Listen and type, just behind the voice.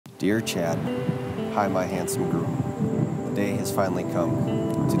Dear Chad, hi my handsome groom. The day has finally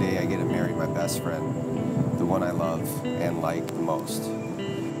come. Today I get to marry my best friend, the one I love and like the most.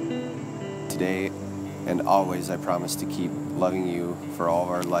 Today and always I promise to keep loving you for all of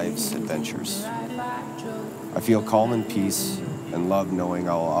our life's adventures. I feel calm and peace and love knowing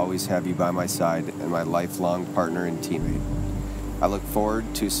I will always have you by my side and my lifelong partner and teammate. I look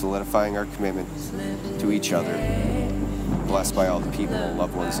forward to solidifying our commitment to each other, blessed by all the people and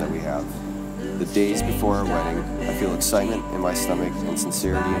loved ones that we have. The days before our wedding, I feel excitement in my stomach and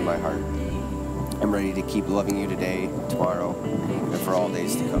sincerity in my heart. I'm ready to keep loving you today, tomorrow, and for all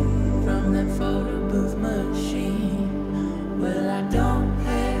days to come. From that photo booth machine, well, I don't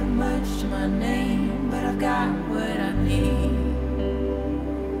have much to my name, but I've got what I need.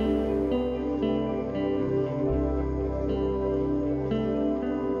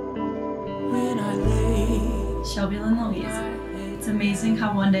 When I lay Shelby and Louise. It's amazing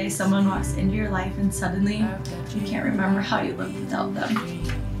how one day someone walks into your life and suddenly you can't remember how you lived without them.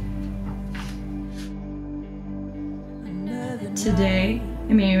 Today,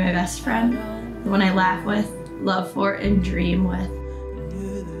 I marry my best friend, the one I laugh with, love for, and dream with.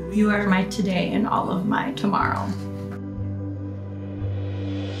 You are my today and all of my tomorrow.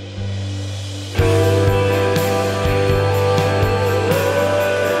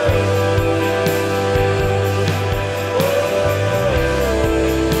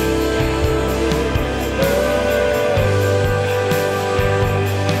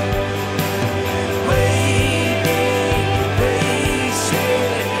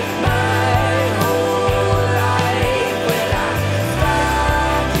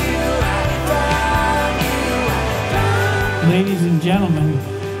 Ladies and gentlemen,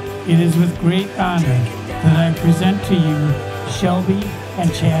 it is with great honor that I present to you Shelby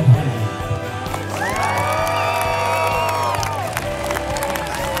and Chad Henry.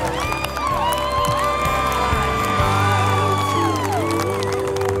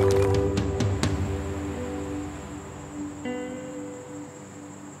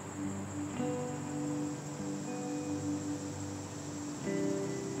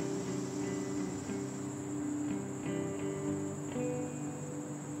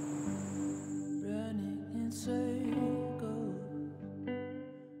 running in circles.